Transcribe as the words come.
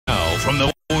from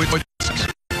the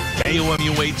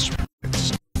KOMU 8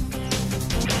 Sports.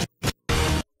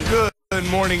 Good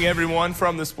morning, everyone.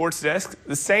 From the sports desk,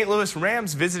 the St. Louis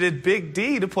Rams visited Big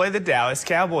D to play the Dallas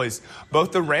Cowboys.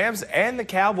 Both the Rams and the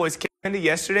Cowboys came into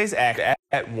yesterday's act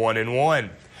at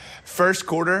 1-1. First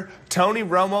quarter, Tony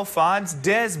Romo finds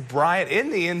Des Bryant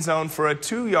in the end zone for a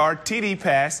 2-yard TD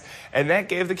pass, and that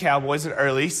gave the Cowboys an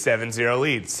early 7-0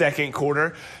 lead. Second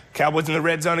quarter, Cowboys in the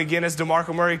red zone again as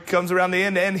DeMarco Murray comes around the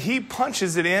end, and he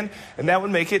punches it in, and that would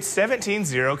make it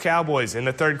 17-0 Cowboys. In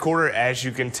the third quarter, as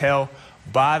you can tell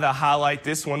by the highlight,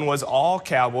 this one was all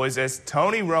Cowboys as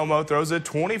Tony Romo throws a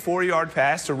 24-yard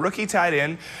pass to rookie tight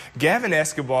end Gavin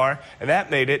Escobar, and that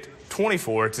made it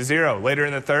 24-0. Later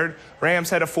in the third, Rams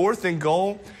had a 4th and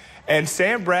goal, and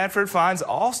Sam Bradford finds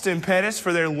Austin Pettis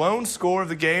for their lone score of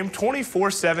the game,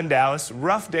 24-7 Dallas.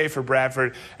 Rough day for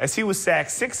Bradford as he was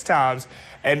sacked 6 times,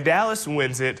 and Dallas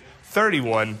wins it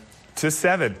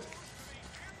 31-7.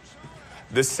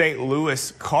 The St.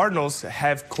 Louis Cardinals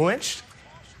have clinched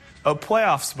a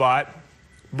playoff spot,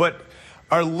 but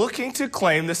are looking to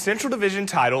claim the Central Division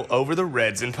title over the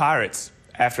Reds and Pirates.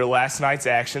 After last night's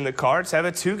action, the Cards have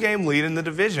a 2-game lead in the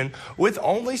division with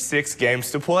only 6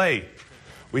 games to play.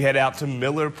 We head out to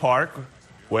Miller Park,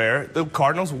 where the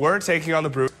Cardinals were taking on the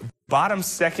Brewers. Bottom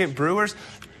second Brewers,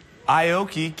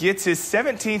 Aoki gets his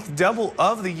 17th double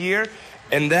of the year,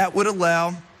 and that would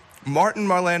allow Martin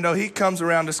Marlando, he comes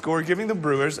around to score, giving the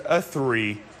Brewers a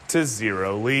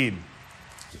 3-0 lead.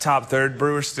 Top third,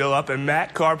 Brewers still up, and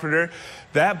Matt Carpenter,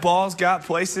 that ball's got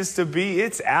places to be.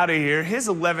 It's out of here. His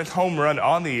 11th home run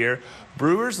on the year.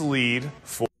 Brewers lead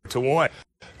 4-1.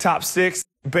 Top 6,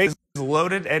 bases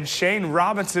loaded, and Shane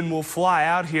Robinson will fly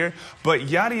out here, but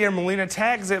Yadier Molina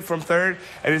tags it from third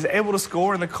and is able to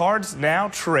score, and the Cards now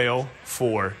trail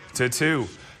 4-2.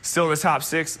 Still in the top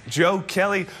 6, Joe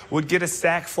Kelly would get a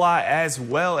sac fly as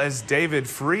well as David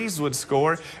Freese would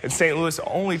score, and St. Louis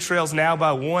only trails now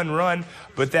by 1 run,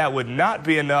 but that would not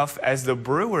be enough as the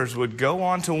Brewers would go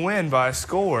on to win by a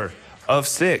score of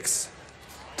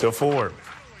 6-4.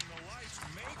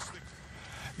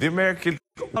 The American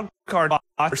card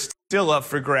are still up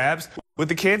for grabs, with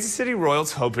the Kansas City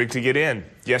Royals hoping to get in.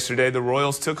 Yesterday, the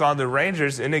Royals took on the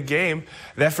Rangers in a game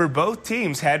that for both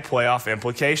teams had playoff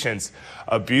implications.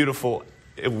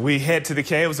 We head to the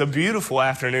K. It was a beautiful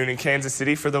afternoon in Kansas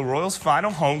City for the Royals'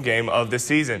 final home game of the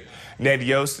season. Ned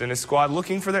Yost and his squad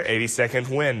looking for their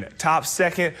 82nd win. Top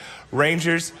second,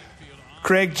 Rangers.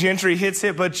 Craig Gentry hits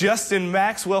it, but Justin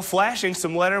Maxwell flashing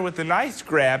some letter with the nice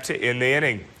grab to end the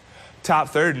inning. Top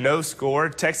third, no score.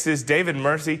 Texas' David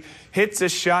Murphy hits a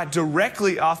shot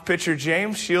directly off pitcher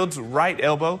James Shields' right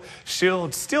elbow.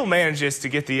 Shields still manages to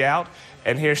get the out,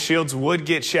 and here Shields would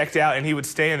get checked out and he would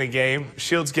stay in the game.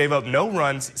 Shields gave up no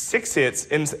runs, 6 hits,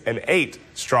 and 8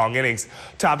 strong innings.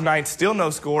 Top 9, still no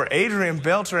score. Adrian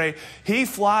Beltre, he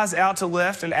flies out to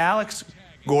left, and Alex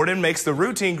Gordon makes the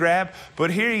routine grab, but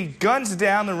here he guns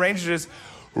down the Rangers'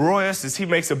 Royce as he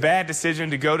makes a bad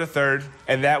decision to go to third,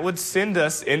 and that would send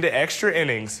us into extra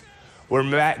innings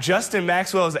where Justin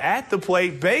Maxwell is at the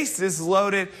plate, base is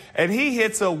loaded, and he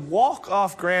hits a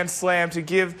walk-off grand slam to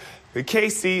give the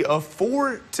KC a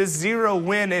 4-0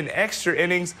 win in extra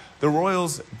innings. The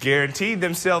Royals guaranteed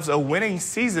themselves a winning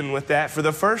season with that for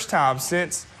the first time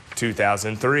since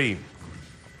 2003.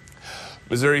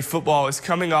 Missouri football is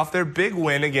coming off their big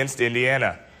win against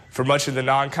Indiana. For much of the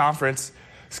non-conference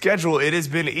schedule, it has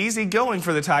been easy going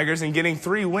for the Tigers in getting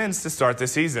 3 wins to start the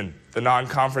season. The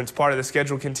non-conference part of the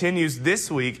schedule continues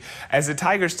this week as the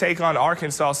Tigers take on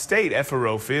Arkansas State at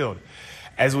Faurot Field.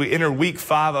 As we enter week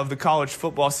 5 of the college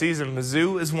football season,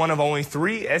 Mizzou is one of only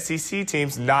 3 SEC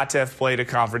teams not to have played a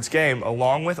conference game,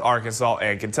 along with Arkansas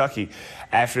and Kentucky.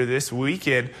 After this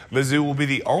weekend, Mizzou will be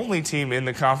the only team in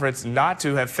the conference not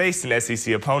to have faced an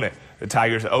SEC opponent. The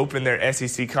Tigers open their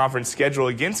SEC conference schedule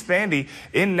against Vandy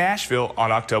in Nashville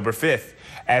on October 5th.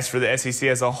 As for the SEC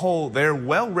as a whole, they're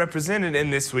well represented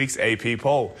in this week's AP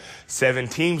poll. 7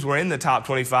 teams were in the top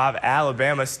 25.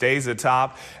 Alabama stays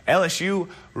atop. LSU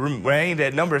remained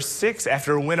at number 6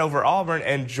 after a win over Auburn,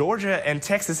 and Georgia and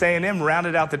Texas A&M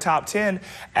rounded out the top 10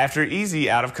 after easy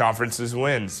out-of-conferences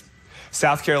wins.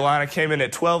 South Carolina came in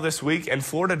at 12 this week, and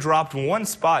Florida dropped 1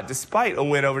 spot despite a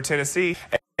win over Tennessee,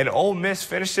 and Ole Miss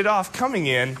finished it off coming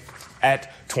in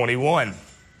at 21.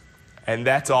 And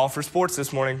that's all for sports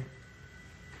this morning.